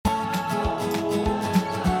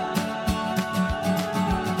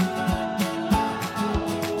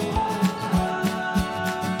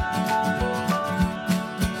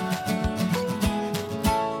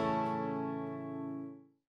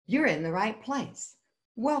in the right place.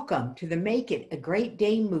 Welcome to the Make It a Great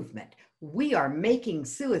Day movement. We are making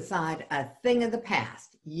suicide a thing of the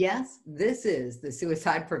past. Yes, this is the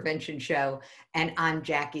Suicide Prevention Show, and I'm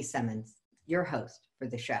Jackie Simmons, your host for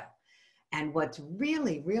the show. And what's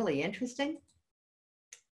really, really interesting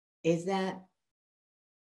is that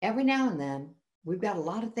every now and then we've got a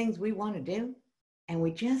lot of things we want to do, and we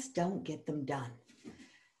just don't get them done.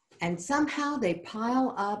 And somehow they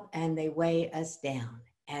pile up and they weigh us down.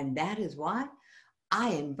 And that is why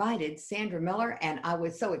I invited Sandra Miller, and I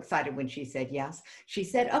was so excited when she said yes. She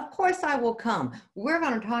said, of course I will come. We're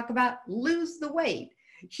going to talk about lose the weight.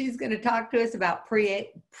 She's going to talk to us about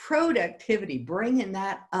productivity, bringing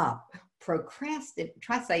that up. Try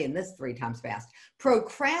saying this 3 times fast.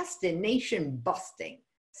 Procrastination-busting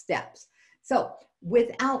steps. So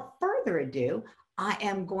without further ado, I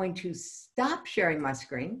am going to stop sharing my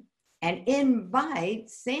screen and invite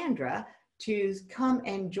Sandra to come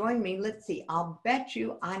and join me. Let's see, I'll bet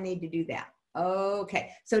you I need to do that. Okay,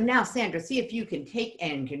 so now Sandra, see if you can take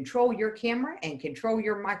and control your camera and control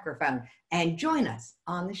your microphone and join us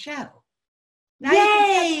on the show. Now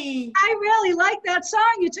yay! I really like that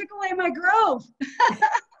song. You took away my groove.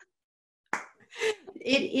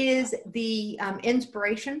 It is the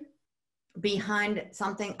inspiration behind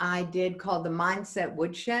something I did called the Mindset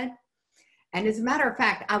Woodshed. And as a matter of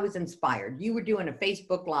fact, I was inspired. You were doing a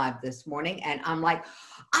Facebook Live this morning, and I'm like,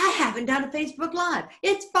 I haven't done a Facebook Live.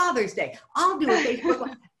 It's Father's Day. I'll do a Facebook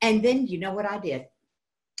Live. And then you know what I did?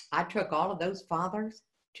 I took all of those fathers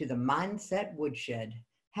to the Mindset Woodshed,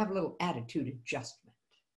 have a little attitude adjustment.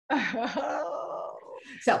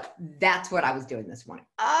 So that's what I was doing this morning.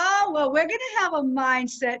 Oh, well, we're going to have a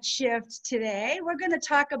mindset shift today. We're going to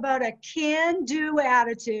talk about a can-do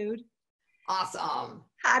attitude. Awesome.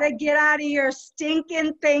 How to get out of your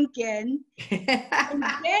stinking thinking and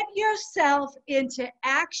get yourself into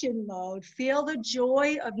action mode. Feel the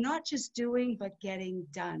joy of not just doing, but getting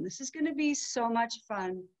done. This is going to be so much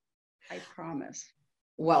fun, I promise.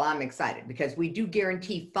 Well, I'm excited because we do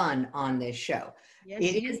guarantee fun on this show. Yes,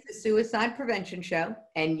 it is the Suicide Prevention Show.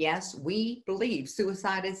 And yes, we believe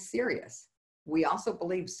suicide is serious. We also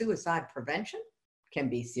believe suicide prevention can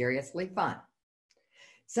be seriously fun.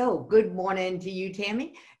 So good morning to you,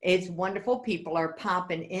 Tammy. It's wonderful. People are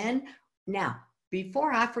popping in. Now,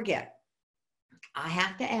 before I forget, I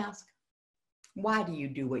have to ask, why do you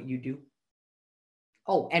do what you do?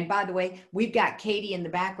 Oh, and by the way, we've got Katie in the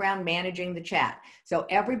background managing the chat. So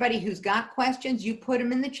everybody who's got questions, you put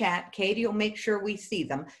them in the chat. Katie will make sure we see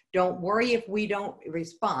them. Don't worry if we don't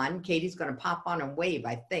respond. Katie's going to pop on and wave,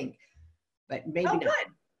 I think, but maybe not. Good.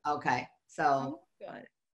 Okay, so. Good.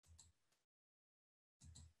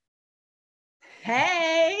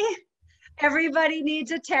 Hey, everybody needs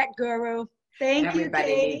a tech guru. Thank you,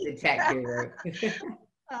 Everybody Katie. needs a tech guru.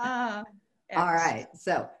 All right,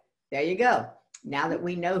 so there you go. Now that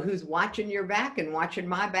we know who's watching your back and watching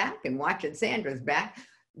my back and watching Sandra's back,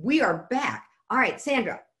 we are back. All right,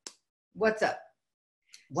 Sandra, what's up?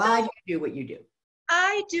 Why do you do what you do?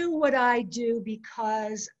 I do what I do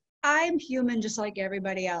because I'm human just like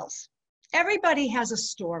everybody else. Everybody has a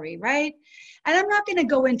story, right? And I'm not going to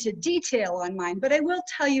go into detail on mine, but I will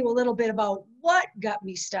tell you a little bit about what got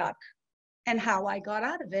me stuck and how I got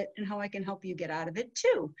out of it and how I can help you get out of it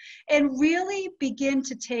too. And really begin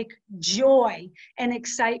to take joy and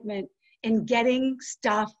excitement in getting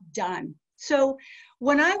stuff done. So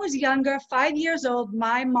when I was younger, 5 years old,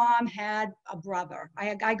 my mom had a brother.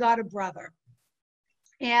 I got a brother.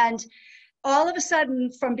 And all of a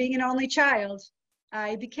sudden, from being an only child,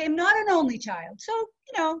 I became not an only child. So,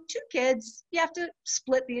 2 kids, you have to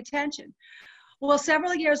split the attention. Well,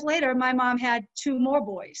 several years later, my mom had 2 more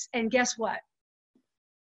boys. And guess what?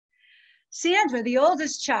 Sandra, the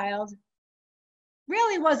oldest child,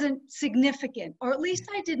 really wasn't significant, or at least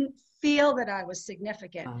I didn't feel that I was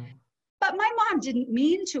significant. But my mom didn't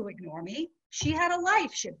mean to ignore me. She had a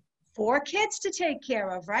life. She had 4 kids to take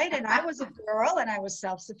care of, right? And I was a girl and I was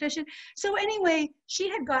self-sufficient. So anyway, she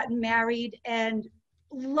had gotten married, and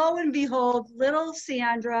lo and behold, little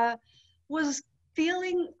Sandra was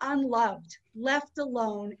feeling unloved, left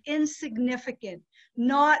alone, insignificant,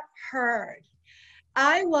 not heard.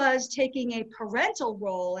 I was taking a parental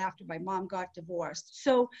role after my mom got divorced.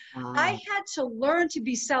 So I had to learn to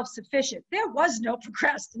be self-sufficient. There was no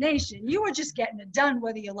procrastination. You were just getting it done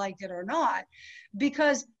whether you liked it or not,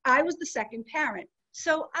 because I was the second parent.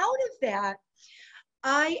 So out of that,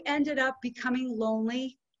 I ended up becoming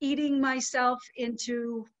lonely, eating myself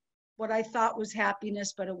into what I thought was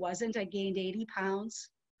happiness, but it wasn't. I gained 80 pounds.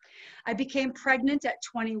 I became pregnant at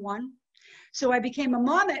 21. So I became a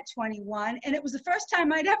mom at 21, and it was the first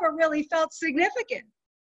time I'd ever really felt significant.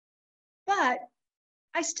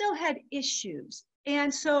 I still had issues.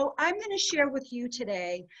 And so I'm going to share with you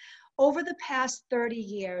today, over the past 30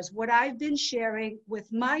 years, what I've been sharing with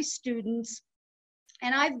my students.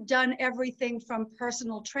 And I've done everything from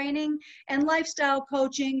personal training and lifestyle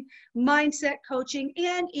coaching, mindset coaching,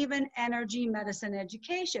 and even energy medicine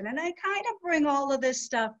education. And I kind of bring all of this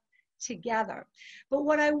stuff together. But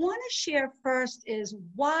what I want to share first is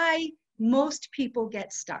why most people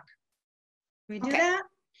get stuck. Can we do that?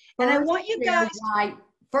 And I want you guys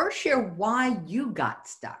first share why you got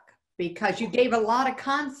stuck, because you gave a lot of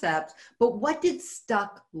concepts, but what did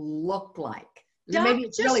stuck look like? Maybe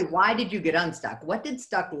it's really, why did you get unstuck? What did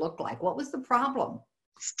stuck look like? What was the problem?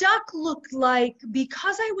 Stuck looked like,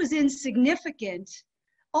 because I was insignificant,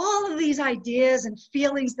 all of these ideas and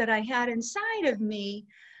feelings that I had inside of me,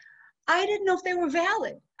 I didn't know if they were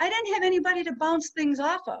valid. I didn't have anybody to bounce things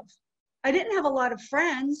off of. I didn't have a lot of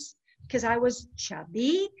friends because I was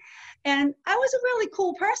chubby, and I was a really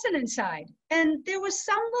cool person inside. And there was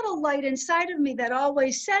some little light inside of me that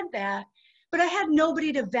always said that, but I had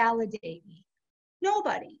nobody to validate me.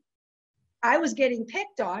 Nobody. I was getting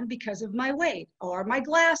picked on because of my weight or my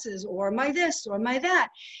glasses or my this or my that.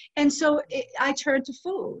 And so I turned to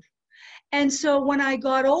food. And so when I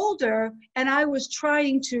got older and I was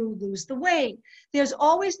trying to lose the weight, there's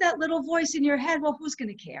always that little voice in your head, well, who's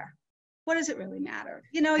going to care? What does it really matter?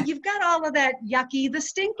 You know, you've got all of that yucky, the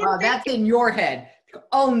stinking. That's in your head.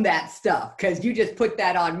 Own that stuff, because you just put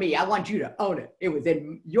that on me. I want you to own it. It was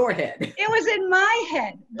in your head. It was in my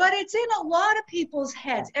head, but it's in a lot of people's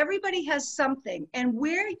heads. Everybody has something. And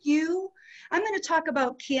I'm going to talk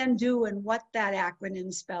about can do and what that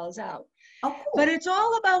acronym spells out. Oh, cool. But it's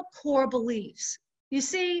all about core beliefs. You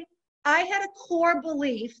see, I had a core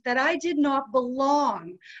belief that I did not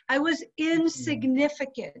belong. I was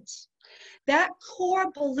insignificant. That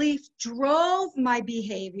core belief drove my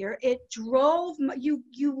behavior. It drove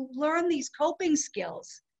you learn these coping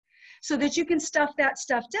skills so that you can stuff that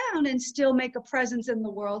stuff down and still make a presence in the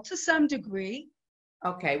world to some degree.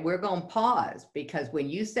 Okay, we're going to pause, because when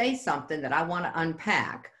you say something that I want to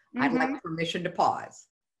unpack, I'd like permission to pause.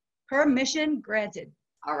 Permission granted.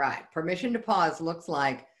 All right, permission to pause looks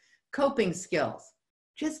like coping skills.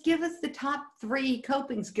 Just give us the top 3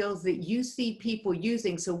 coping skills that you see people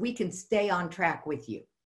using so we can stay on track with you.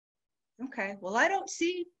 Okay, well, I don't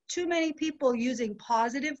see too many people using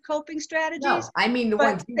positive coping strategies. No, I mean the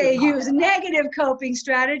ones they use negative coping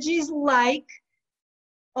strategies like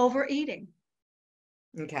overeating.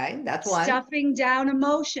 Okay, that's one. Stuffing down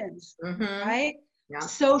emotions, right? Yeah.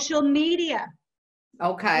 Social media.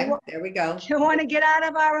 Okay, there we go. You want to get out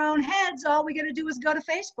of our own heads, all we got to do is go to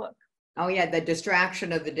Facebook. Oh yeah, the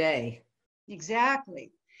distraction of the day.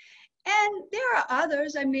 Exactly. And there are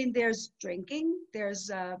others. I mean, there's drinking,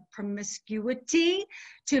 there's promiscuity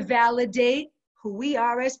to validate who we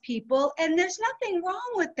are as people. And there's nothing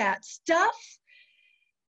wrong with that stuff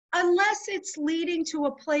unless it's leading to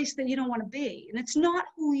a place that you don't want to be. And it's not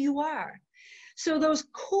who you are. So those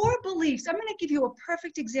core beliefs, I'm going to give you a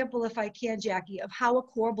perfect example, if I can, Jackie, of how a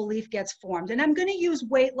core belief gets formed. And I'm going to use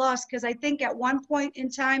weight loss because I think at one point in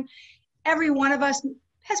time, every one of us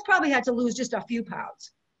has probably had to lose just a few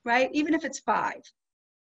pounds, right? Even if it's 5.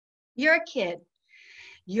 You're a kid.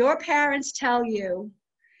 Your parents tell you,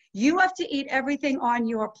 you have to eat everything on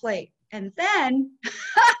your plate. And then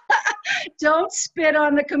don't spit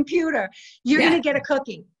on the computer. You're going to get a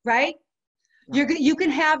cookie, right? You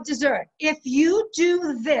can have dessert. If you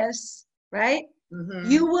do this, right,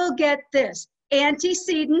 you will get this.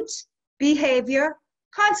 Antecedent, behavior,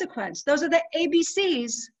 consequence. Those are the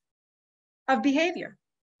ABCs of behavior,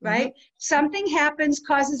 right? Something happens,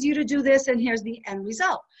 causes you to do this, and here's the end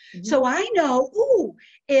result. So I know,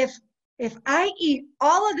 if I eat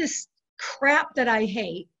all of this crap that I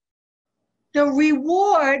hate, the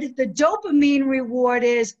reward, the dopamine reward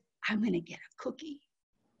is, I'm going to get a cookie.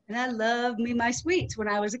 And I loved me my sweets when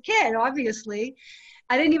I was a kid, obviously.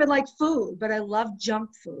 I didn't even like food, but I loved junk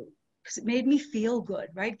food because it made me feel good,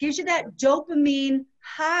 right? It gives you that dopamine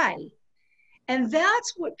high. And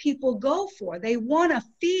that's what people go for. They want to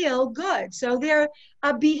feel good. So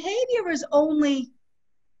a behavior is only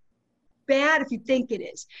bad if you think it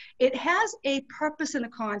is. It has a purpose and a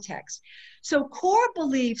context. So core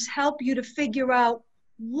beliefs help you to figure out,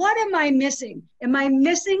 what am I missing? Am I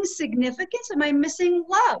missing significance? Am I missing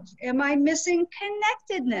love? Am I missing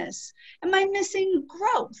connectedness? Am I missing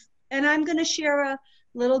growth? And I'm going to share a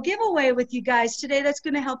little giveaway with you guys today that's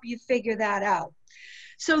going to help you figure that out.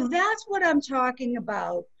 So that's what I'm talking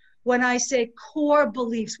about when I say core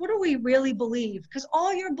beliefs. What do we really believe? Because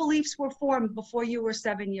all your beliefs were formed before you were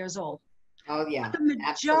 7 years old. Oh, yeah. The majority,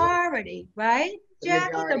 absolutely. Right?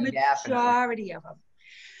 The majority of them.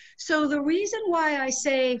 So the reason why I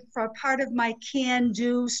say for part of my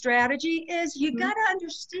can-do strategy is you got to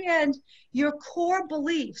understand your core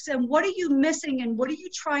beliefs and what are you missing and what are you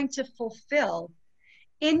trying to fulfill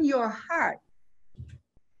in your heart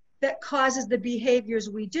that causes the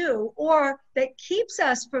behaviors we do or that keeps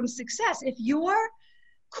us from success. If your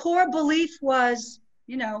core belief was,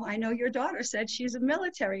 you know, I know your daughter said she's a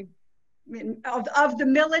military, of the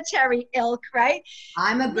military ilk, right?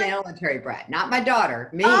 I'm a military brat, not my daughter,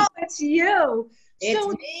 me. Oh, it's you. It's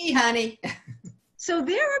me, honey. So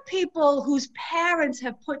there are people whose parents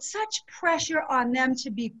have put such pressure on them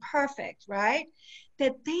to be perfect, right?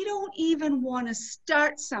 That they don't even want to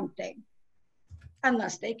start something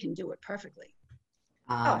unless they can do it perfectly.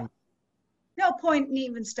 Oh, no point in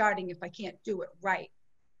even starting if I can't do it right.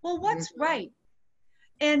 Well, what's right?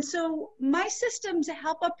 And so my systems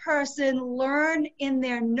help a person learn in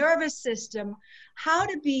their nervous system how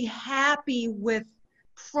to be happy with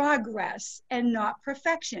progress and not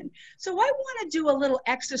perfection. So I want to do a little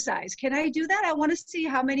exercise. Can I do that? I want to see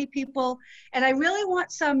how many people, and I really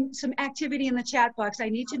want some activity in the chat box. I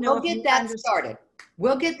need to know. We'll get that started.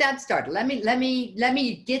 We'll get that started. Let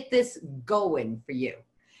me get this going for you.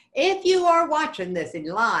 If you are watching this in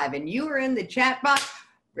live and you are in the chat box,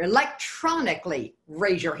 electronically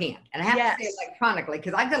raise your hand. And I have to say electronically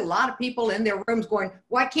because I got a lot of people in their rooms going,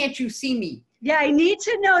 why can't you see me? Yeah, I need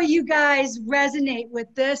to know you guys resonate with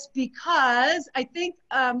this because I think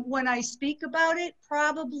when I speak about it,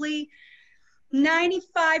 probably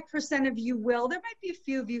 95% of you will. There might be a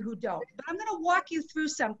few of you who don't, but I'm going to walk you through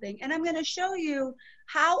something and I'm going to show you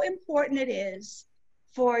how important it is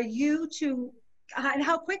for you to, and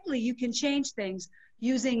how quickly you can change things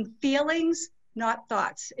using feelings, not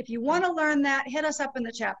thoughts. If you want to learn that, hit us up in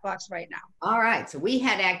the chat box right now. All right. So we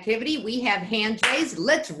had activity. We have hands raised.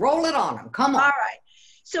 Let's roll it on them. Come on. All right.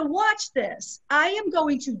 So watch this. I am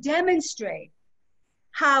going to demonstrate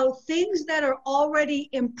how things that are already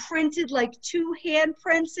imprinted like two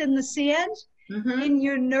handprints in the sand in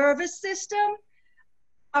your nervous system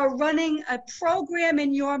are running a program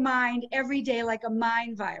in your mind every day like a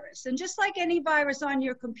mind virus. And just like any virus on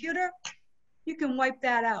your computer, you can wipe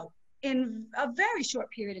that out in a very short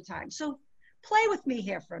period of time. So play with me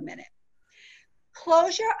here for a minute.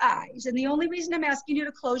 Close your eyes. And the only reason I'm asking you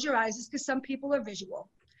to close your eyes is because some people are visual.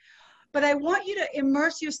 But I want you to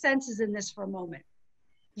immerse your senses in this for a moment.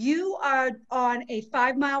 You are on a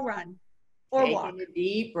 5-mile run or walk. Taking a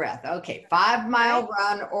deep breath. Okay, 5-mile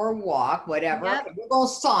run or walk, whatever. Yep. Okay, we're going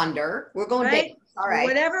to sonder. We're going to dance. All right.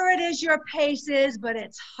 Whatever it is your pace is, but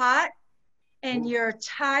it's hot and you're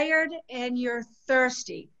tired and you're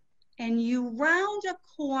thirsty. And you round a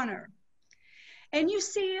corner and you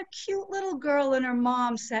see a cute little girl and her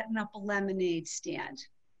mom setting up a lemonade stand.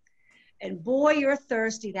 And boy, you're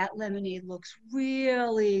thirsty. That lemonade looks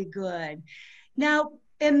really good. Now,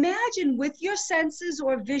 imagine with your senses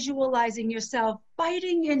or visualizing yourself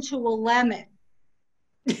biting into a lemon.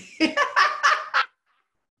 I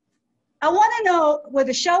want to know, with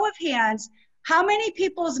a show of hands, how many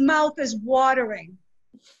people's mouth is watering?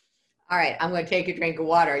 All right, I'm going to take a drink of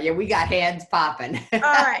water. Yeah, we got hands popping. All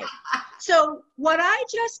right. So what I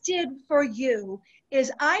just did for you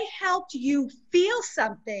is I helped you feel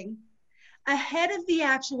something ahead of the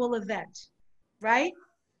actual event, right?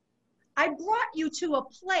 I brought you to a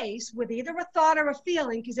place with either a thought or a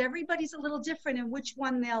feeling, because everybody's a little different in which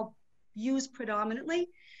one they'll use predominantly,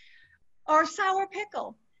 or sour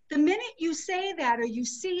pickle. The minute you say that or you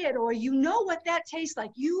see it or you know what that tastes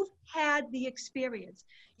like, you've had the experience.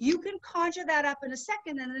 You can conjure that up in a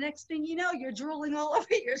second and the next thing you know, you're drooling all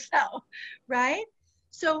over yourself, right?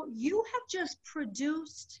 So you have just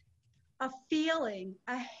produced a feeling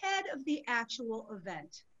ahead of the actual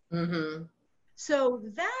event. So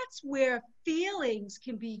that's where feelings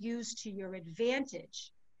can be used to your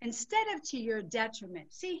advantage instead of to your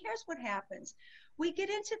detriment. See, here's what happens. We get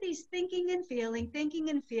into these thinking and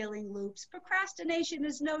feeling loops. Procrastination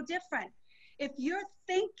is no different. If you're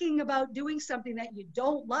thinking about doing something that you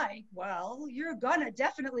don't like, well, you're gonna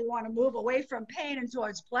definitely want to move away from pain and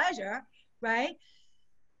towards pleasure, right?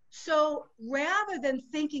 So rather than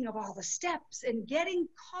thinking of all the steps and getting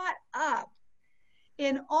caught up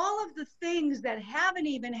in all of the things that haven't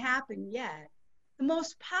even happened yet, the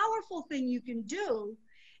most powerful thing you can do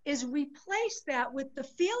is replace that with the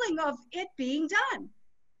feeling of it being done.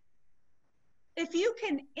 If you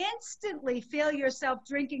can instantly feel yourself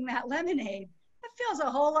drinking that lemonade, it feels a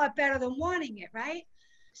whole lot better than wanting it, right?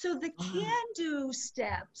 So the can-do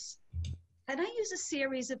steps, and I use a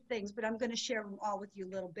series of things, but I'm going to share them all with you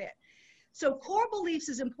a little bit. So core beliefs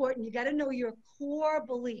is important. You got to know your core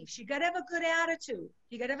beliefs. You got to have a good attitude.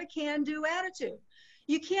 You got to have a can-do attitude.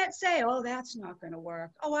 You can't say, oh, that's not going to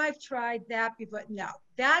work. Oh, I've tried that before. No,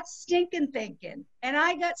 that's stinking thinking. And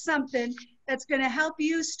I got something that's going to help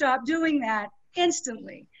you stop doing that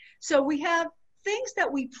instantly. So we have things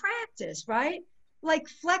that we practice, right? Like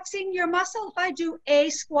flexing your muscle. If I do a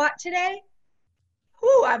squat today,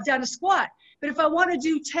 whoo, I've done a squat. But if I want to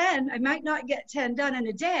do 10, I might not get 10 done in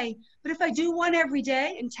a day. But if I do one every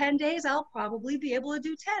day, in 10 days, I'll probably be able to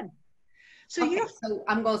do 10. So okay, so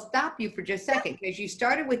I'm going to stop you for just a second because you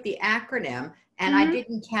started with the acronym and I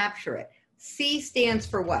didn't capture it. C stands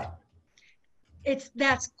for what?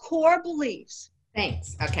 That's core beliefs.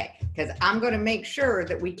 Thanks. Okay, because I'm going to make sure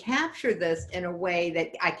that we capture this in a way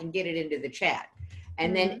that I can get it into the chat.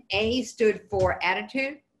 And then A stood for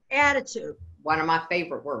attitude. Attitude. One of my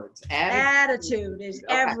favorite words. Attitude is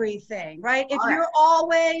everything, right? If you're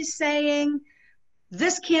always saying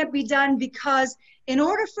this can't be done because in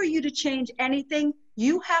order for you to change anything,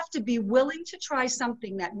 you have to be willing to try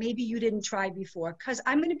something that maybe you didn't try before. Because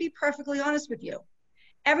I'm going to be perfectly honest with you.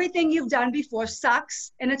 Everything you've done before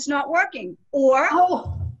sucks and it's not working. Or,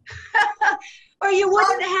 or you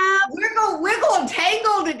wouldn't have. We're going wiggle and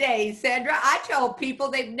tangle today, Sandra. I tell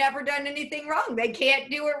people they've never done anything wrong. They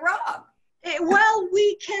can't do it wrong. Well,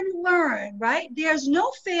 we can learn, right? There's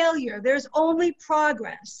no failure. There's only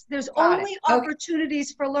progress. There's only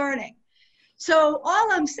opportunities for learning. So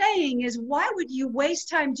all I'm saying is, why would you waste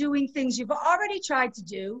time doing things you've already tried to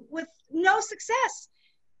do with no success?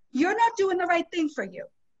 You're not doing the right thing for you.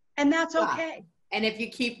 And that's okay. And if you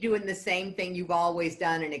keep doing the same thing you've always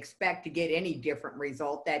done and expect to get any different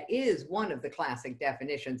result, that is one of the classic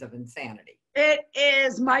definitions of insanity. It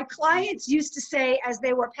is. My clients used to say as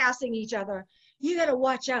they were passing each other, you got to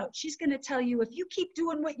watch out. She's going to tell you if you keep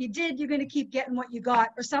doing what you did, you're going to keep getting what you got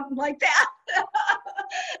or something like that.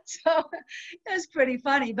 So it was pretty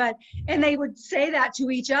funny. And they would say that to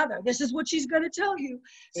each other. This is what she's going to tell you.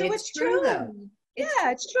 So it's true. Though.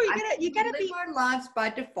 It's true. You gotta live our lives by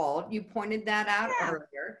default. You pointed that out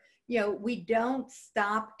earlier. You know, we don't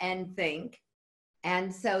stop and think.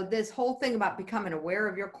 And so this whole thing about becoming aware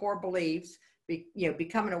of your core beliefs,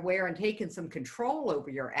 becoming aware and taking some control over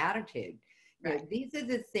your attitude. Right. You know, these are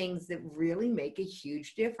the things that really make a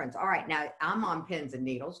huge difference. All right, now I'm on pins and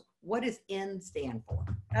needles. What does N stand for?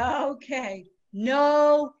 Okay,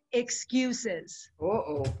 no excuses.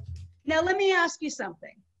 Now let me ask you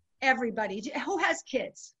something. Everybody who has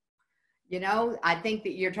kids. You know, I think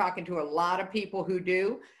that you're talking to a lot of people who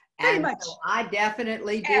do. Pretty much. So I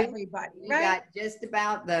definitely do. Everybody, we got just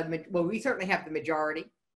about we certainly have the majority.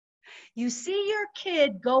 You see your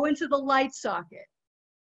kid go into the light socket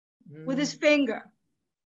with his finger.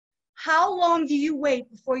 How long do you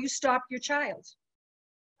wait before you stop your child?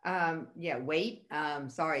 Wait.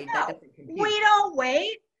 Sorry, no, that doesn't compute. We don't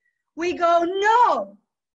wait. We go, no.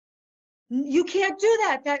 You can't do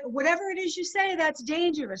that. That whatever it is you say, that's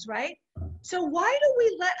dangerous, right? So why do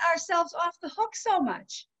we let ourselves off the hook so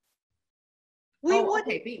much?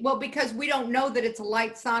 Well, because we don't know that it's a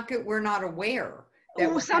light socket. We're not aware.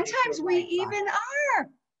 Sometimes we even are,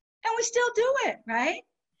 and we still do it, right?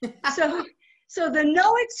 So the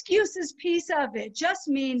no excuses piece of it just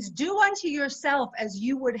means do unto yourself as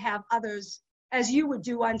you would have others. As you would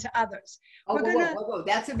do unto others. Whoa.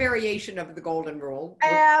 That's a variation of the golden rule.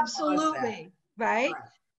 Absolutely, right?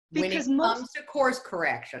 When it comes to course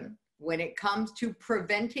correction, when it comes to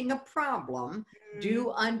preventing a problem,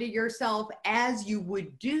 do unto yourself as you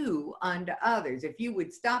would do unto others. If you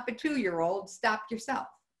would stop a 2-year-old, stop yourself.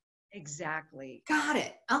 Exactly. Got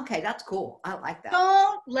it. Okay, that's cool. I like that.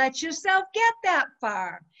 Don't let yourself get that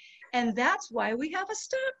far. And that's why we have a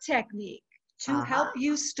stop technique. To help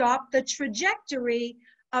you stop the trajectory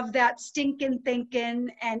of that stinking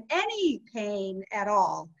thinking and any pain at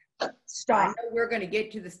all. Stop. I know we're going to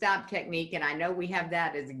get to the stop technique, and I know we have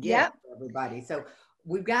that as a gift for everybody. So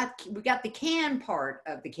we've got the can part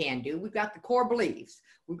of the can do. We've got the core beliefs.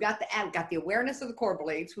 We've got the awareness of the core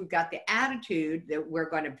beliefs. We've got the attitude that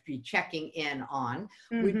we're going to be checking in on.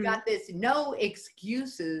 We've got this no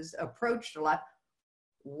excuses approach to life.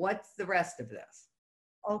 What's the rest of this?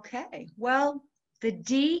 Okay, well, the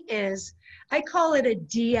D is, I call it a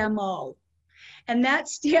DMO, and that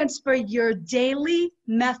stands for your daily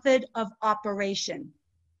method of operation.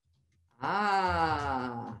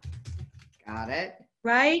 Got it.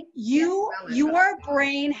 Right? Your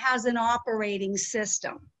brain has an operating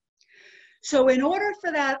system. So in order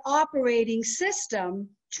for that operating system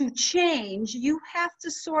to change, you have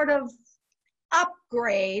to sort of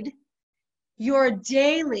upgrade your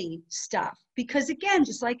daily stuff. Because again,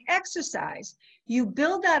 just like exercise, you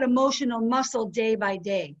build that emotional muscle day by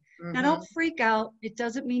day. Now, don't freak out. It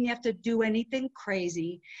doesn't mean you have to do anything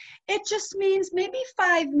crazy. It just means maybe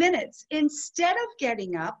 5 minutes instead of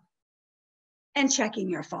getting up and checking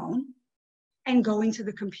your phone and going to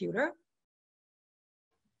the computer.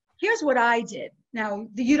 Here's what I did. Now,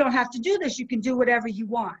 you don't have to do this. You can do whatever you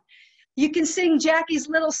want. You can sing Jackie's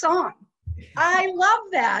Little Song. I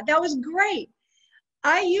love that. That was great.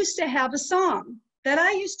 I used to have a song that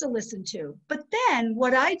I used to listen to. But then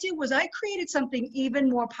what I did was I created something even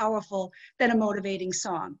more powerful than a motivating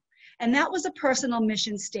song. And that was a personal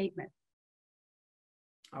mission statement.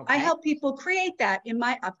 Okay. I help people create that in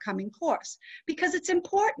my upcoming course because it's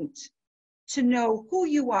important to know who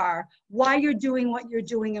you are, why you're doing what you're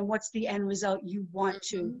doing, and what's the end result you want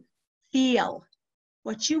to feel.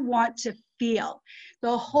 What you want to feel.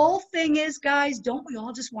 The whole thing is, guys, don't we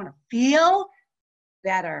all just want to feel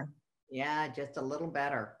better? Yeah, just a little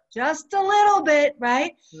better. Just a little bit,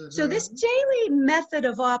 right? So this daily method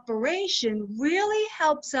of operation really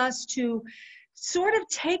helps us to sort of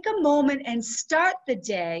take a moment and start the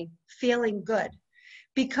day feeling good,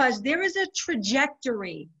 because there is a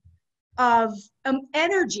trajectory of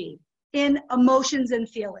energy in emotions and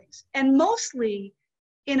feelings, and mostly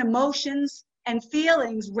in emotions and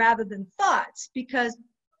feelings rather than thoughts, because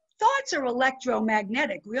thoughts are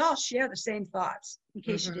electromagnetic. We all share the same thoughts, in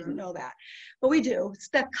case you didn't know that. But we do. It's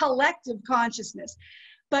the collective consciousness.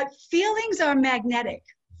 But feelings are magnetic.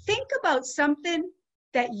 Think about something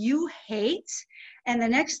that you hate, and the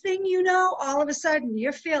next thing you know, all of a sudden,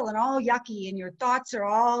 you're feeling all yucky, and your thoughts are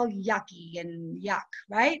all yucky and yuck,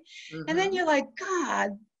 right? And then you're like,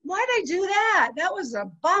 God, why did I do that? That was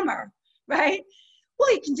a bummer, right?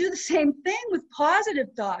 Well, you can do the same thing with positive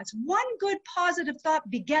thoughts. One good positive thought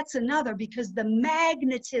begets another, because the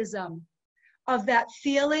magnetism of that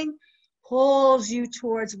feeling pulls you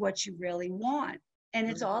towards what you really want. And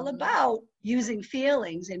it's all about using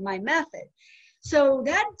feelings in my method. So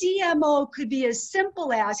that DMO could be as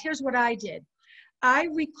simple as, here's what I did. I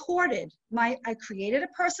created a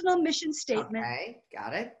personal mission statement. Okay,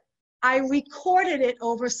 got it. I recorded it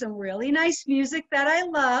over some really nice music that I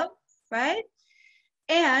love, right?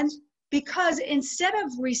 And because instead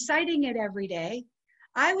of reciting it every day,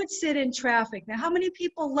 I would sit in traffic. Now, how many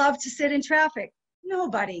people love to sit in traffic?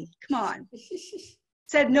 Nobody. Come on.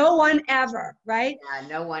 Said no one ever, right? Yeah,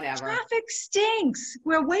 no one ever. Traffic stinks.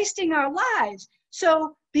 We're wasting our lives.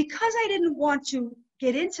 So because I didn't want to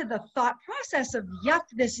get into the thought process of, yuck,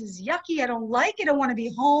 this is yucky, I don't like it, I want to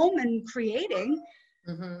be home and creating,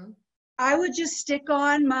 I would just stick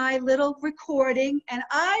on my little recording, and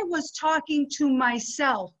I was talking to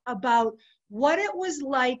myself about what it was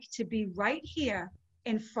like to be right here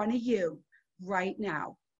in front of you right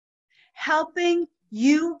now, helping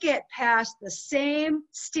you get past the same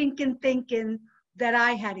stinking thinking that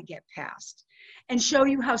I had to get past, and show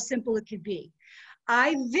you how simple it could be.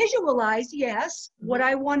 I visualized, yes, what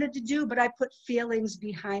I wanted to do, but I put feelings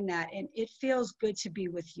behind that, and it feels good to be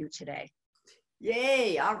with you today.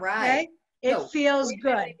 Yay, all right. Okay? It feels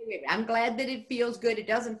good. I'm glad that it feels good. It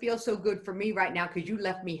doesn't feel so good for me right now because you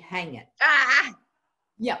left me hanging.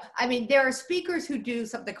 Yeah, I mean, there are speakers who do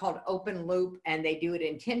something called open loop, and they do it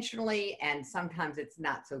intentionally, and sometimes it's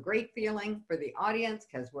not so great feeling for the audience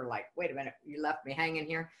because we're like, wait a minute, you left me hanging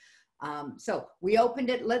here. So we opened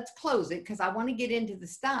it. Let's close it because I want to get into the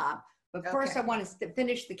stop. But first, I want to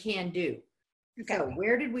finish the can do. Okay. So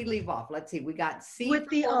where did we leave off? Let's see. We got C with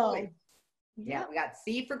the O. Yeah, we got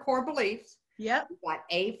C for core beliefs. Yep. We got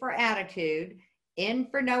A for attitude, N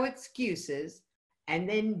for no excuses, and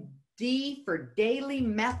then D for daily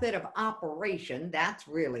method of operation. That's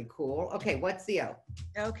really cool. Okay, what's the O?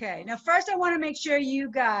 Okay, now first I want to make sure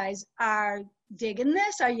you guys are digging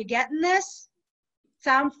this. Are you getting this?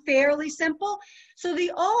 Sound fairly simple? So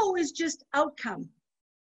the O is just outcome.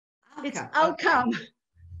 It's outcome. Okay.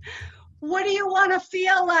 What do you want to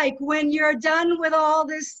feel like when you're done with all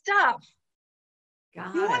this stuff?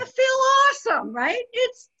 You want to feel awesome, right?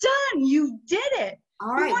 It's done. You did it.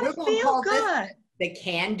 All right, we're going to call this the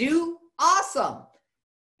can do awesome.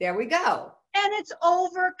 There we go. And it's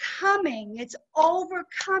overcoming. It's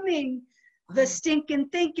overcoming the stinking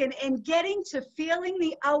thinking and getting to feeling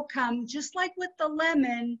the outcome, just like with the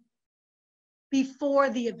lemon, before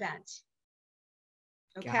the event.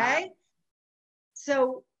 Okay?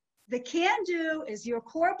 So the can do is your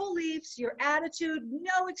core beliefs, your attitude,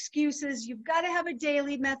 no excuses. You've got to have a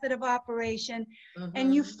daily method of operation,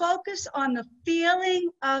 and you focus on the feeling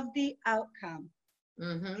of the outcome.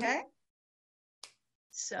 Okay?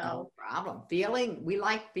 So no problem. Feeling, we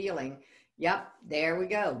like feeling. Yep, there we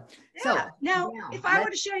go. Yeah. So now if I were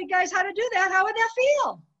to show you guys how to do that, how would that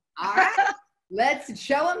feel? All right. Let's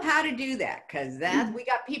show them how to do that, because we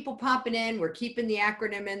got people popping in. We're keeping the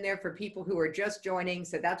acronym in there for people who are just joining.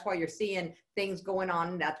 So that's why you're seeing things going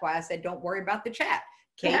on. That's why I said, don't worry about the chat.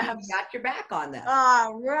 Katie, you got your back on this.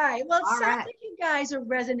 All right. Well, it sounds like you guys are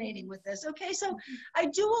resonating with this. Okay, so I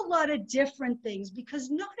do a lot of different things because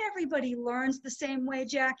not everybody learns the same way,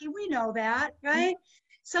 Jackie. We know that, right?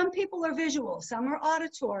 Some people are visual, some are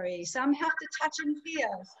auditory, some have to touch and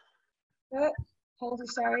feel. Hold on,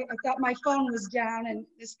 sorry. I thought my phone was down and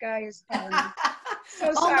this guy is calling me.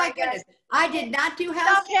 So oh my goodness. I did not do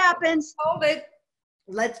housekeeping. Stuff happens. Hold it.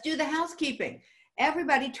 Let's do the housekeeping.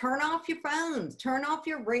 Everybody turn off your phones, turn off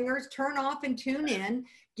your ringers, turn off and tune in,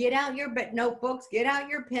 get out your notebooks, get out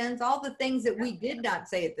your pens, all the things that we did not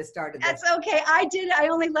say at the start of this. That's okay. I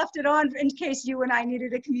only left it on in case you and I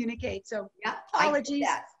needed to communicate. So apologies.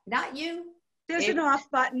 Not you. There's an off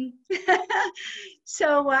button.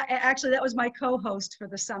 So actually that was my co-host for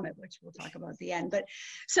the summit, which we'll talk about at the end. But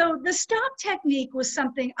so the stop technique was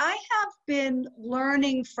something I have been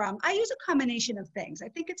learning from. I use a combination of things. I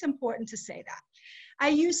think it's important to say that. I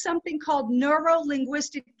use something called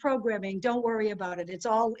neuro-linguistic programming. Don't worry about it. It's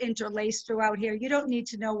all interlaced throughout here. You don't need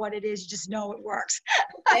to know what it is. You just know it works.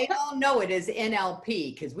 They all know it is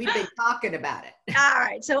NLP because we've been talking about it. All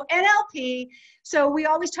right. So NLP. So we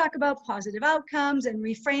always talk about positive outcomes and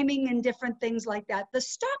reframing and different things like that. The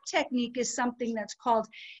stop technique is something that's called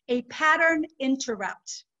a pattern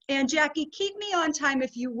interrupt. And Jackie, keep me on time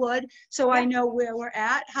if you would, so I know where we're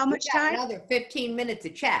at. How much time? Another 15 minutes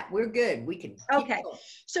of chat. We're good. We can keep okay. going.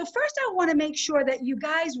 So first I want to make sure that you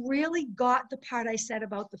guys really got the part I said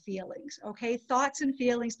about the feelings, okay? Thoughts and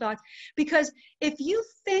feelings, thoughts. Because if you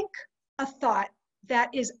think a thought that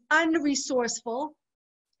is unresourceful,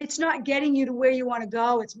 it's not getting you to where you want to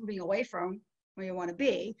go, it's moving away from where you want to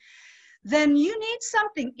be, then you need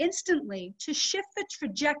something instantly to shift the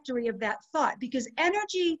trajectory of that thought, because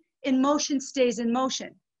energy in motion stays in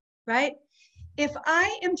motion, right? If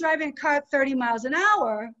I am driving a car at 30 miles an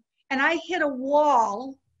hour and I hit a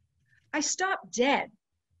wall, I stop dead,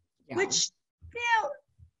 which,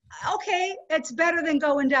 okay, it's better than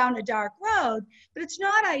going down a dark road, but it's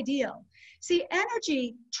not ideal. See,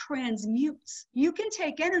 energy transmutes. You can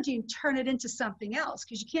take energy and turn it into something else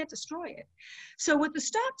because you can't destroy it. So with the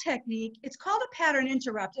stop technique, it's called a pattern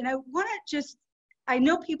interrupt. And I want to just, I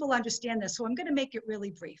know people understand this, so I'm going to make it really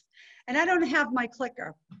brief. And I don't have my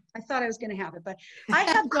clicker. I thought I was going to have it, but I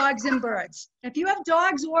have dogs and birds. If you have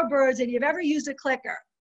dogs or birds and you've ever used a clicker,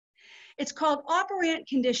 it's called operant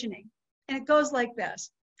conditioning. And it goes like this.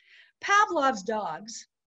 Pavlov's dogs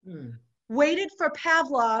waited for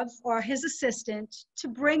Pavlov or his assistant to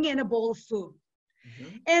bring in a bowl of food.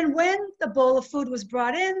 And when the bowl of food was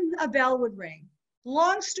brought in, a bell would ring.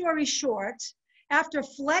 Long story short, after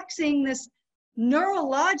flexing this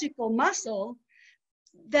neurological muscle,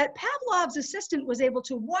 that Pavlov's assistant was able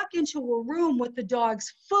to walk into a room with the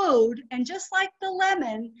dog's food, and just like the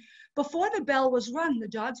lemon, before the bell was rung, the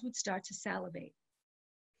dogs would start to salivate.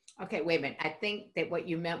 Okay, wait a minute. I think that what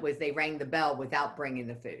you meant was they rang the bell without bringing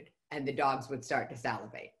the food, and the dogs would start to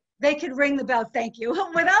salivate. They could ring the bell, thank you,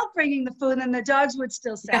 without bringing the food, and the dogs would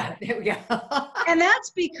still salivate. Yeah, there we go. And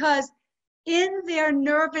that's because in their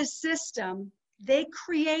nervous system, they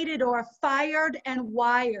created or fired and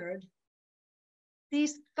wired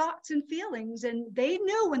these thoughts and feelings, and they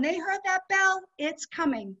knew when they heard that bell, it's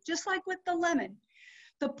coming, just like with the lemon.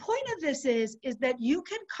 The point of this is that you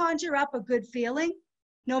can conjure up a good feeling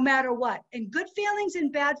no matter what. And good feelings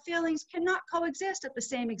and bad feelings cannot coexist at the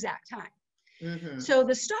same exact time. So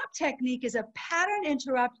the stop technique is a pattern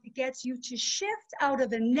interrupt. It gets you to shift out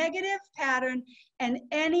of a negative pattern, and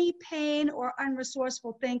any pain or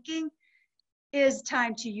unresourceful thinking is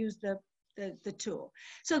time to use the tool.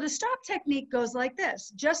 So the stop technique goes like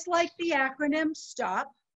this, just like the acronym STOP,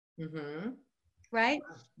 right?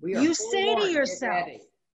 You say to yourself,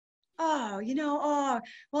 well,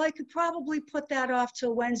 I could probably put that off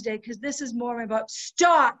till Wednesday because this is more about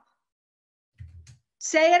stop.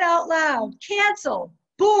 Say it out loud. Cancel.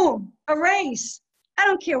 Boom. Erase. I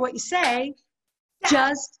don't care what you say.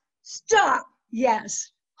 Just stop.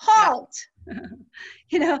 Yes. Halt.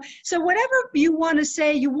 So whatever you want to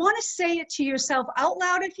say it to yourself out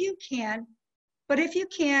loud if you can, but if you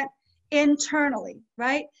can't, internally,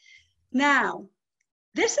 right? Now,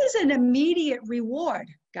 this is an immediate reward,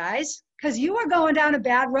 guys, because you are going down a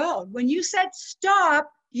bad road. When you said stop,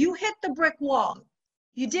 you hit the brick wall.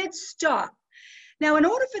 You did stop. Now, in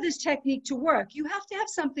order for this technique to work, you have to have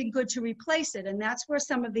something good to replace it. And that's where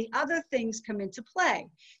some of the other things come into play.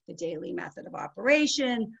 The daily method of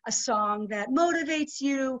operation, a song that motivates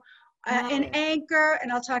you, an anchor,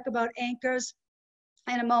 and I'll talk about anchors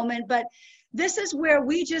in a moment. But This is where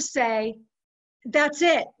we just say, that's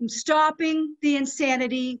it. I'm stopping the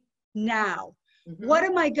insanity now. Mm-hmm. What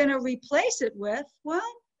am I going to replace it with? Well,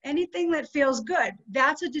 anything that feels good.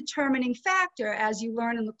 That's a determining factor. As you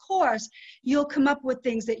learn in the course, you'll come up with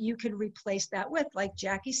things that you can replace that with, like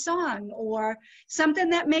Jackie's song or something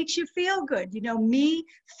that makes you feel good. You know, me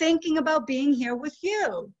thinking about being here with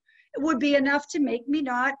you, it would be enough to make me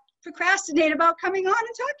not procrastinate about coming on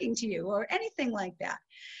and talking to you or anything like that.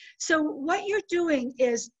 So what you're doing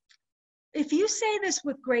is, if you say this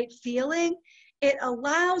with great feeling, it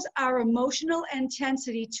allows our emotional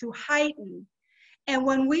intensity to heighten. And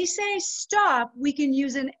when we say stop, we can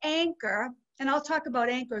use an anchor, and I'll talk about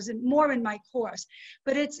anchors more in my course,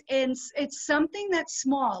 but it's something that's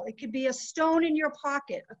small. It could be a stone in your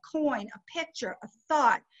pocket, a coin, a picture, a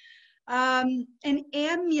thought, an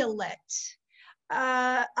amulet,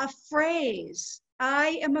 a phrase.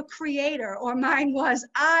 I am a creator, or mine was,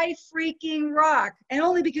 I freaking rock. And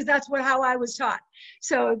only because that's how I was taught.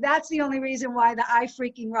 So that's the only reason why the I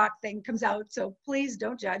freaking rock thing comes out. So please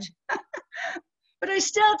don't judge. But I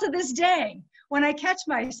still, to this day, when I catch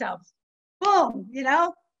myself, boom, you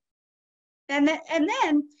know? And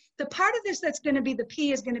then the part of this that's going to be the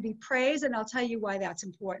P is going to be praise, and I'll tell you why that's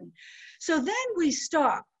important. So then we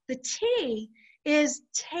stop. The T is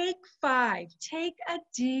take 5. Take a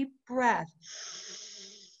deep breath.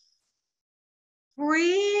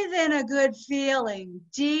 Breathe in a good feeling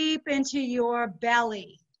deep into your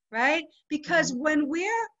belly, right? Because when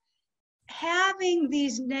we're having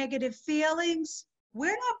these negative feelings, we're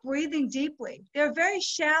not breathing deeply. They're very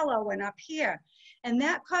shallow and up here. And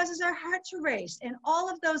that causes our heart to race. And all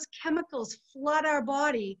of those chemicals flood our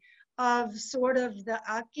body of sort of the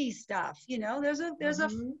aki stuff. You know, there's a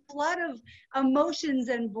flood of emotions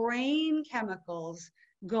and brain chemicals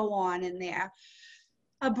go on in there.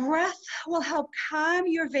 A breath will help calm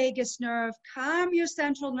your vagus nerve, calm your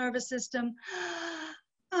central nervous system.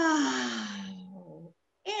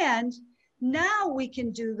 And now we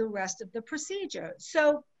can do the rest of the procedure.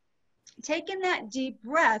 So taking that deep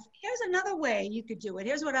breath, here's another way you could do it.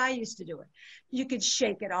 Here's what I used to do it. You could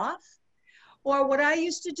shake it off. Or what I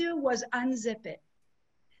used to do was unzip it.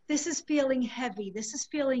 This is feeling heavy. This is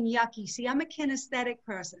feeling yucky. See, I'm a kinesthetic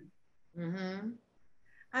person. Mm-hmm.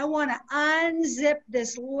 I want to unzip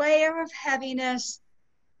this layer of heaviness.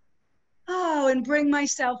 And bring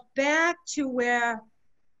myself back to where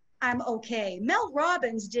I'm okay. Mel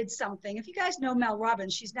Robbins did something. If you guys know Mel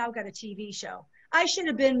Robbins, she's now got a TV show. I should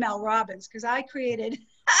have been Mel Robbins because I created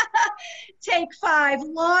Take 5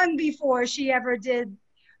 long before she ever did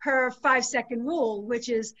her 5-second rule, which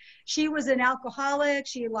is she was an alcoholic.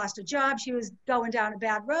 She had lost a job. She was going down a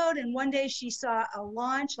bad road. And one day she saw a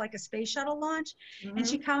launch, like a space shuttle launch, and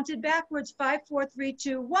she counted backwards 5, 4, 3,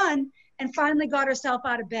 2, 1, and finally got herself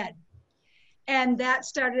out of bed. And that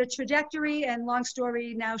started a trajectory, and long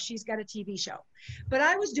story, now she's got a TV show. But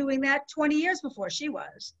I was doing that 20 years before she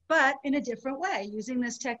was, but in a different way, using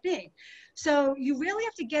this technique. So you really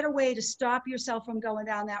have to get a way to stop yourself from going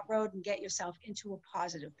down that road and get yourself into a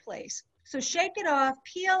positive place. So shake it off,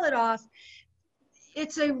 peel it off.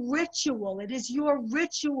 It's a ritual. It is your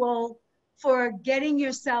ritual for getting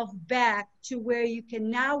yourself back to where you can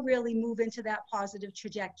now really move into that positive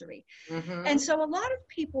trajectory. And so a lot of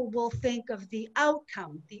people will think of the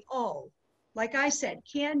outcome, the O, like I said,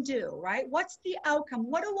 can do, right? What's the outcome?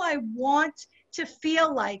 What do I want to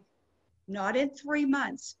feel like? Not in 3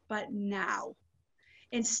 months, but now.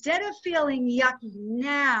 Instead of feeling yucky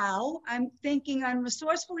now, I'm thinking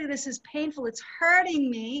unresourcefully, this is painful, it's hurting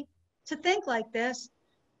me to think like this.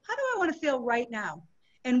 How do I want to feel right now?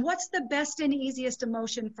 And what's the best and easiest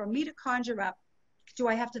emotion for me to conjure up? Do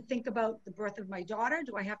I have to think about the birth of my daughter?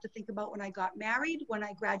 Do I have to think about when I got married, when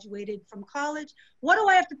I graduated from college? What do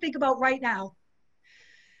I have to think about right now?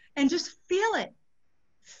 And just feel it.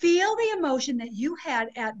 Feel the emotion that you had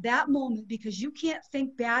at that moment, because you can't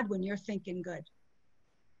think bad when you're thinking good.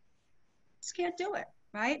 Just can't do it,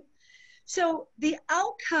 right? So the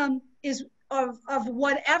outcome is of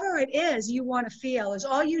whatever it is you want to feel is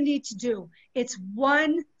all you need to do. It's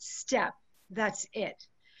one step. That's it.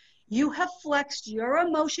 You have flexed your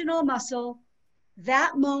emotional muscle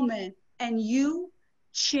that moment, and you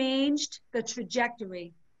changed the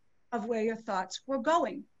trajectory of where your thoughts were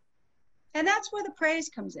going. And that's where the praise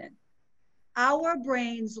comes in. Our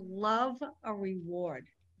brains love a reward.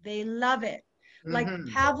 They love it. Like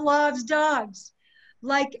Pavlov's dogs.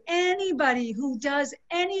 Like anybody who does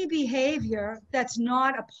any behavior that's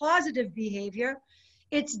not a positive behavior,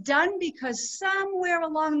 it's done because somewhere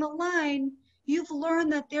along the line, you've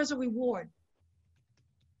learned that there's a reward.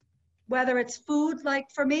 Whether it's food, like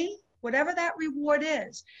for me, whatever that reward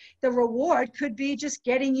is. The reward could be just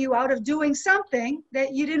getting you out of doing something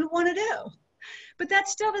that you didn't want to do. But that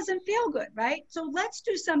still doesn't feel good, right? So let's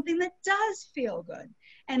do something that does feel good.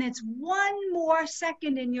 And it's one more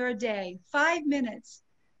second in your day, 5 minutes,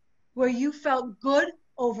 where you felt good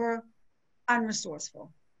over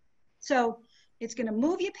unresourceful. So it's going to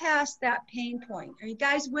move you past that pain point. Are you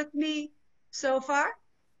guys with me so far?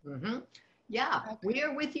 Mm-hmm. Yeah, Okay. we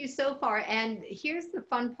are with you so far. And here's the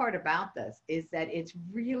fun part about this is that it's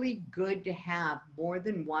really good to have more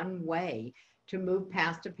than one way to move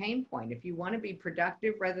past a pain point. If you want to be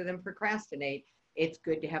productive rather than procrastinate, it's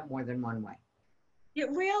good to have more than one way. It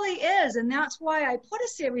really is. And that's why I put a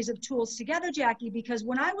series of tools together, Jackie, because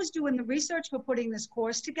when I was doing the research for putting this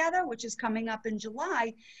course together, which is coming up in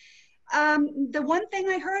July, the one thing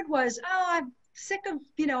I heard was, oh, I'm sick of,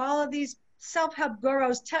 all of these self-help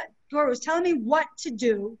gurus telling me what to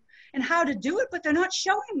do and how to do it, but they're not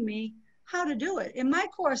showing me how to do it. In my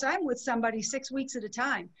course, I'm with somebody 6 weeks at a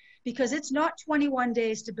time because it's not 21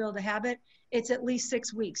 days to build a habit. It's at least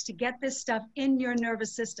 6 weeks to get this stuff in your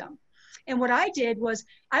nervous system. And what I did was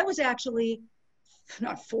I was actually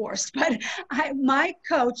not forced, but my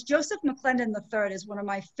coach, Joseph McClendon III, is one of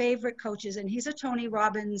my favorite coaches, and he's a Tony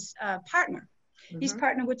Robbins partner. Mm-hmm. He's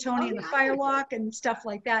partnered with Tony in the Firewalk and stuff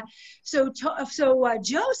like that. So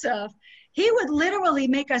Joseph, he would literally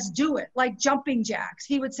make us do it, like jumping jacks.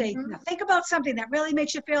 He would say, now think about something that really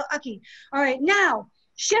makes you feel ucky. All right, now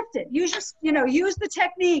shift it. Use the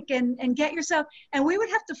technique and get yourself. And we would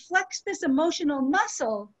have to flex this emotional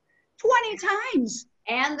muscle 20 times.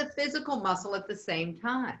 And the physical muscle at the same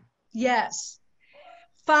time. Yes.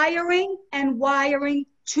 Firing and wiring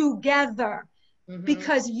together. Mm-hmm.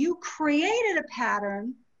 Because you created a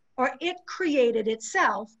pattern, or it created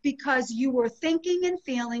itself because you were thinking and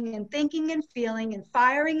feeling and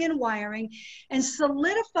firing and wiring and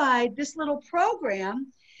solidified this little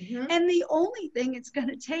program. Mm-hmm. And the only thing it's going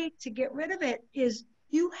to take to get rid of it is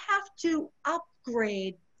you have to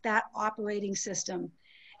upgrade that operating system.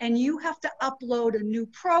 And you have to upload a new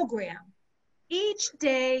program each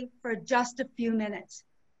day for just a few minutes.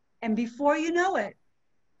 And before you know it,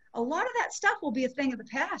 a lot of that stuff will be a thing of the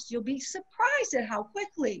past. You'll be surprised at how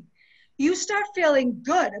quickly you start feeling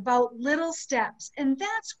good about little steps. And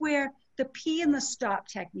that's where the P and the stop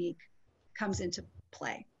technique comes into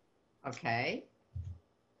play. Okay.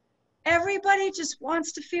 Everybody just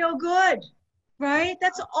wants to feel good. Right?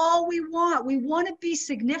 That's all we want. We want to be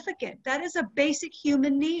significant. That is a basic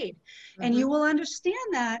human need. Mm-hmm. And you will understand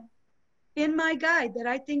that in my guide that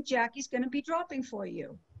I think Jackie's going to be dropping for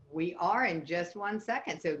you. We are in just 1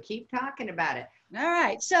 second. So keep talking about it. All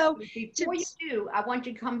right. So before you do, I want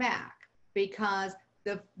you to come back because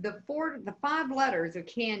the 5 letters of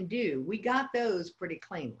can do, we got those pretty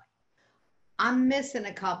cleanly. I'm missing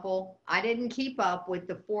a couple. I didn't keep up with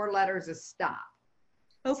the 4 letters of stop.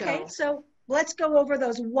 Okay. So let's go over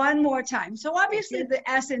those one more time. So obviously the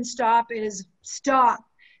S in stop is stop,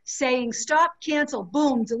 saying stop, cancel,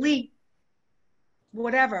 boom, delete,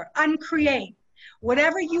 whatever, uncreate,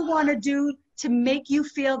 whatever you want to do to make you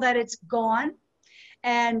feel that it's gone.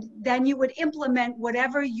 And then you would implement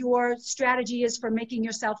whatever your strategy is for making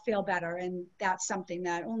yourself feel better. And that's something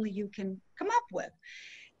that only you can come up with.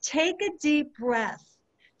 Take a deep breath,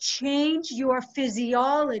 change your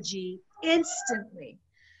physiology instantly,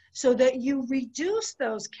 so that you reduce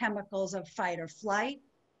those chemicals of fight or flight.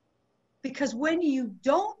 Because when you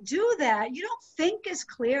don't do that, you don't think as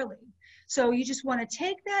clearly. So you just want to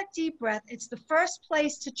take that deep breath. It's the first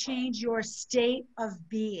place to change your state of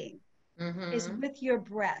being, is with your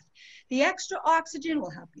breath. The extra oxygen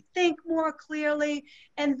will help you think more clearly,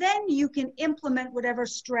 and then you can implement whatever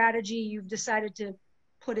strategy you've decided to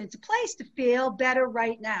put into place to feel better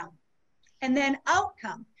right now. And then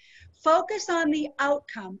outcome. Focus on the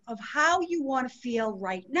outcome of how you want to feel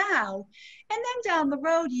right now. And then down the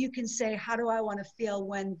road, you can say, how do I want to feel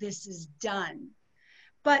when this is done?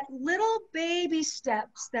 But little baby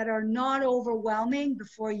steps that are not overwhelming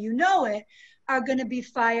before you know it are going to be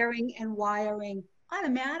firing and wiring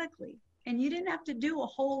automatically. And you didn't have to do a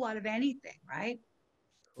whole lot of anything, right?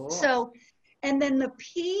 Cool. So, and then the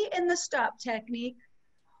P in the stop technique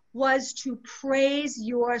was to praise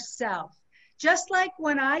yourself. Just like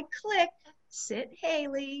when I click, sit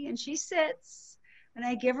Haley, and she sits, and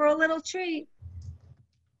I give her a little treat,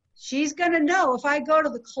 she's going to know if I go to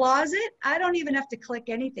the closet, I don't even have to click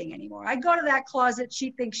anything anymore. I go to that closet,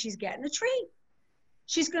 she thinks she's getting a treat.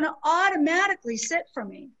 She's going to automatically sit for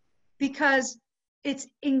me because it's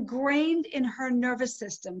ingrained in her nervous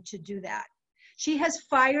system to do that. She has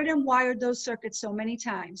fired and wired those circuits so many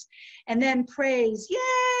times. And then praise,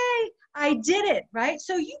 yay, I did it, right?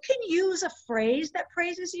 So you can use a phrase that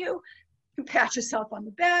praises you. You can pat yourself on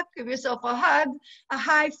the back, give yourself a hug, a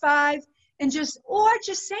high five, and just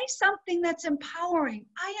say something that's empowering.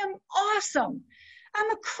 I am awesome.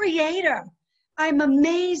 I'm a creator. I'm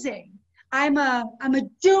amazing. I'm a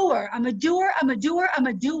doer. I'm a doer. I'm a doer. I'm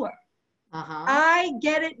a doer. I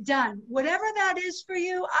get it done. Whatever that is for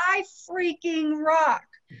you, I freaking rock.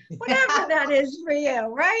 Whatever that is for you,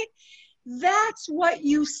 right? That's what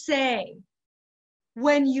you say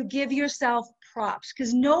when you give yourself props,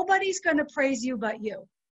 because nobody's going to praise you but you.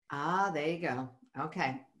 There you go.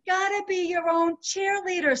 Okay. Gotta be your own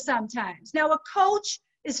cheerleader sometimes. Now, a coach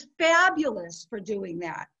is fabulous for doing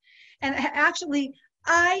that. And actually,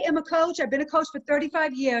 I am a coach. I've been a coach for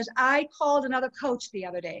 35 years. I called another coach the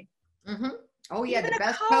other day. Oh, yeah. The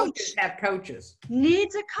best coaches have coaches.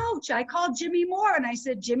 Needs a coach. I called Jimmy Moore and I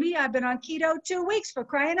said, Jimmy, I've been on keto 2 weeks, for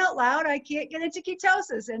crying out loud. I can't get into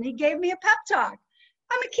ketosis. And he gave me a pep talk.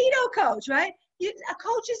 I'm a keto coach, right?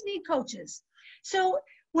 Coaches need coaches. So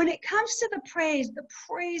when it comes to the praise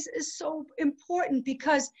is so important,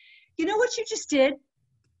 because you know what you just did?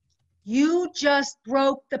 You just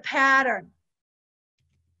broke the pattern.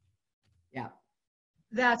 Yeah.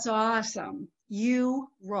 That's awesome. You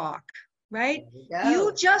rock, right?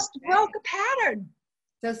 You just broke a pattern.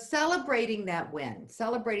 So celebrating that win,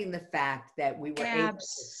 celebrating the fact that we were able to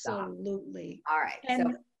stop. Absolutely. All right.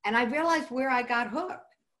 And I realized where I got hooked.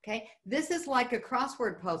 Okay. This is like a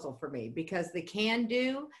crossword puzzle for me, because the can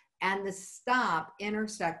do and the stop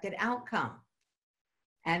intersected outcome.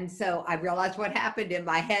 And so I realized what happened in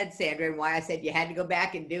my head, Sandra, and why I said you had to go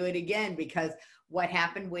back and do it again, because what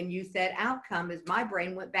happened when you said outcome is my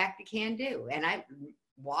brain went back to can do, and I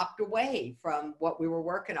walked away from what we were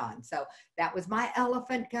working on. So that was my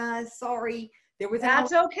elephant, guys. Sorry.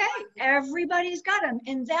 That's okay. Everybody's got them.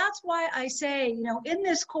 And that's why I say, you know, in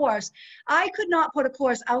this course, I could not put a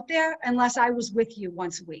course out there unless I was with you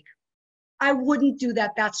once a week. I wouldn't do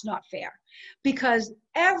that. That's not fair, because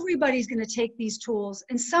everybody's going to take these tools,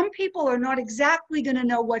 and some people are not exactly going to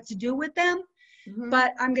know what to do with them.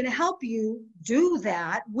 But I'm going to help you do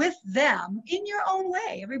that with them in your own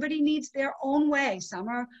way. Everybody needs their own way. Some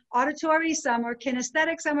are auditory, some are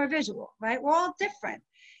kinesthetic, some are visual, right? We're all different.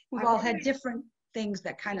 We've all had different things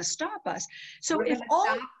that kind of stop us. So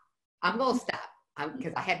I'm going to stop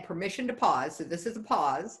because I had permission to pause. So this is a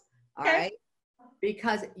pause. All right.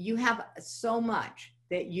 Because you have so much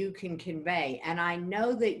that you can convey. And I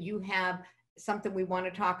know that you have something we want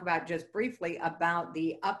to talk about just briefly about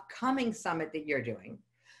the upcoming summit that you're doing.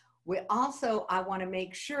 I want to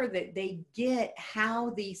make sure that they get how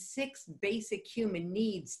these 6 basic human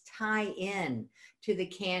needs tie in to the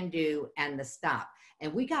can do and the stop.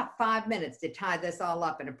 And we got 5 minutes to tie this all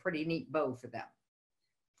up in a pretty neat bow for them.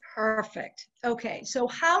 Perfect. Okay, so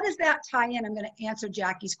how does that tie in? I'm going to answer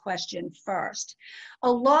Jackie's question first.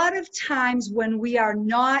 A lot of times when we are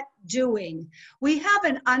not doing, we have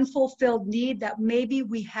an unfulfilled need that maybe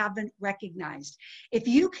we haven't recognized. If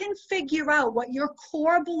you can figure out what your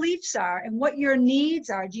core beliefs are and what your needs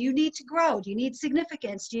are, do you need to grow? Do you need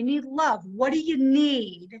significance? Do you need love? What do you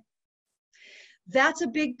need? That's a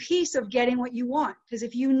big piece of getting what you want. Because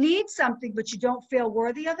if you need something but you don't feel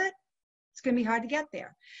worthy of it, it's going to be hard to get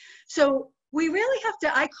there. So we really have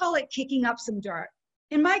to, I call it kicking up some dirt.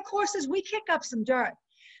 In my courses, we kick up some dirt,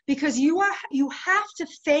 because you have to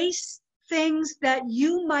face things that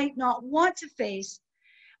you might not want to face,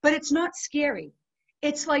 but it's not scary.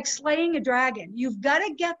 It's like slaying a dragon. You've got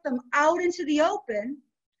to get them out into the open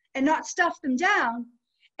and not stuff them down,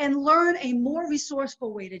 and learn a more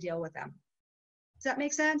resourceful way to deal with them. Does that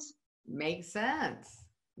make sense? Makes sense.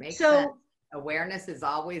 Makes sense. Awareness is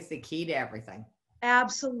always the key to everything.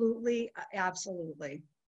 Absolutely. Absolutely.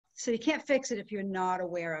 So you can't fix it if you're not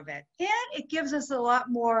aware of it. And it gives us a lot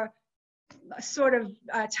more sort of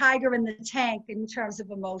tiger in the tank in terms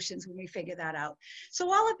of emotions when we figure that out.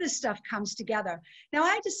 So all of this stuff comes together. Now,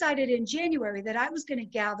 I decided in January that I was going to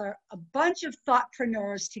gather a bunch of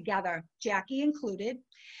thoughtpreneurs together, Jackie included,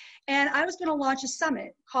 and I was going to launch a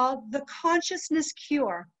summit called the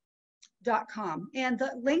ConsciousnessCure.com. And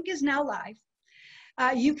the link is now live.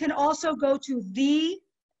 You can also go to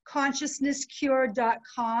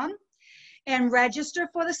theconsciousnesscure.com and register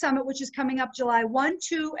for the summit, which is coming up July 1,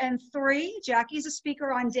 2, and 3. Jackie's a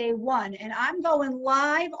speaker on day 1, and I'm going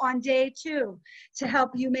live on day 2 to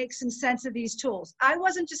help you make some sense of these tools. I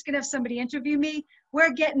wasn't just going to have somebody interview me.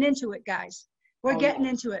 We're getting into it, guys. We're getting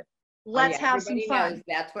into it. Let's have some fun. Knows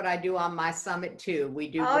that's what I do on my summit too. We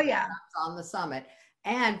do on the summit.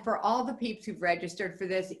 And for all the peeps who've registered for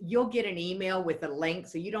this, you'll get an email with a link,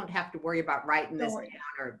 so you don't have to worry about writing this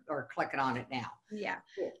down or clicking on it now. Yeah.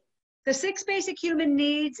 Cool. The 6 basic human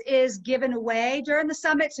needs is given away during the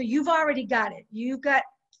summit. So you've already got it. You've got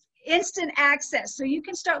instant access. So you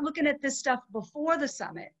can start looking at this stuff before the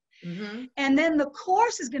summit. Mm-hmm. And then the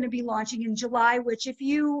course is going to be launching in July, which if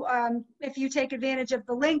you take advantage of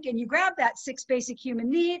the link and you grab that 6 basic human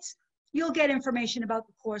needs, you'll get information about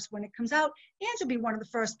the course when it comes out, and you'll be one of the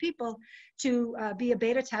first people to be a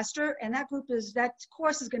beta tester. And that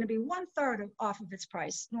course is going to be 1/3 off of its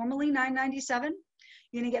price. Normally $997.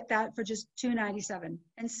 You're going to get that for just $297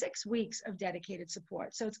 and 6 weeks of dedicated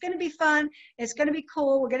support. So it's going to be fun. It's going to be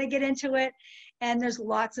cool. We're going to get into it. And there's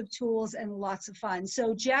lots of tools and lots of fun.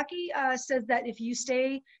 So Jackie says that if you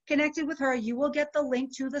stay connected with her, you will get the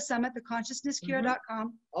link to the summit, theconsciousnesscure.com.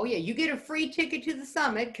 Mm-hmm. Oh, yeah. You get a free ticket to the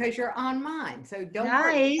summit because you're on mine. So don't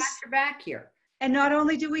worry. Nice. Got your back here. And not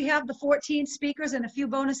only do we have the 14 speakers and a few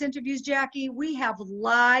bonus interviews, Jackie, we have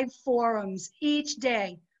live forums each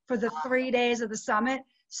day for the 3 days of the summit.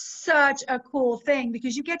 Such a cool thing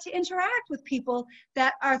because you get to interact with people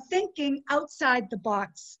that are thinking outside the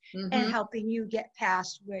box and helping you get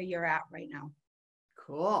past where you're at right now.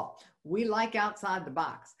 Cool. We like outside the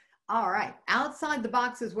box. All right. Outside the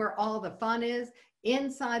box is where all the fun is.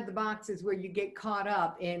 Inside the box is where you get caught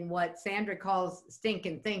up in what Sandra calls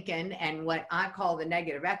stinking thinking and what I call the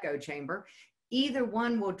negative echo chamber. Either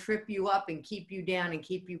one will trip you up and keep you down and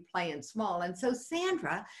keep you playing small. And so,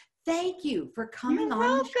 Sandra, thank you for coming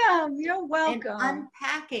on. You're welcome. And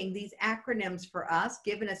unpacking these acronyms for us,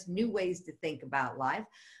 giving us new ways to think about life.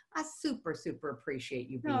 I super, super appreciate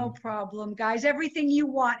you being No problem, guys. Everything you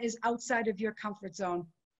want is outside of your comfort zone.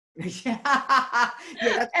 Yeah,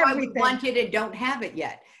 that's why we want it and don't have it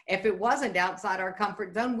yet. If it wasn't outside our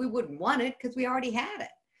comfort zone, we wouldn't want it because we already had it.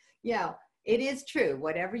 Yeah, it is true.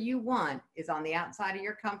 Whatever you want is on the outside of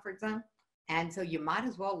your comfort zone. And so you might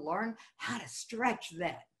as well learn how to stretch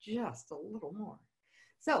that just a little more.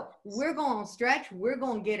 So we're going to stretch. We're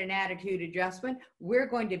going to get an attitude adjustment. We're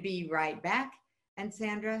going to be right back. And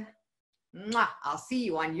Sandra, I'll see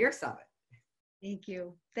you on your summit. Thank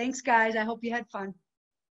you. Thanks, guys. I hope you had fun.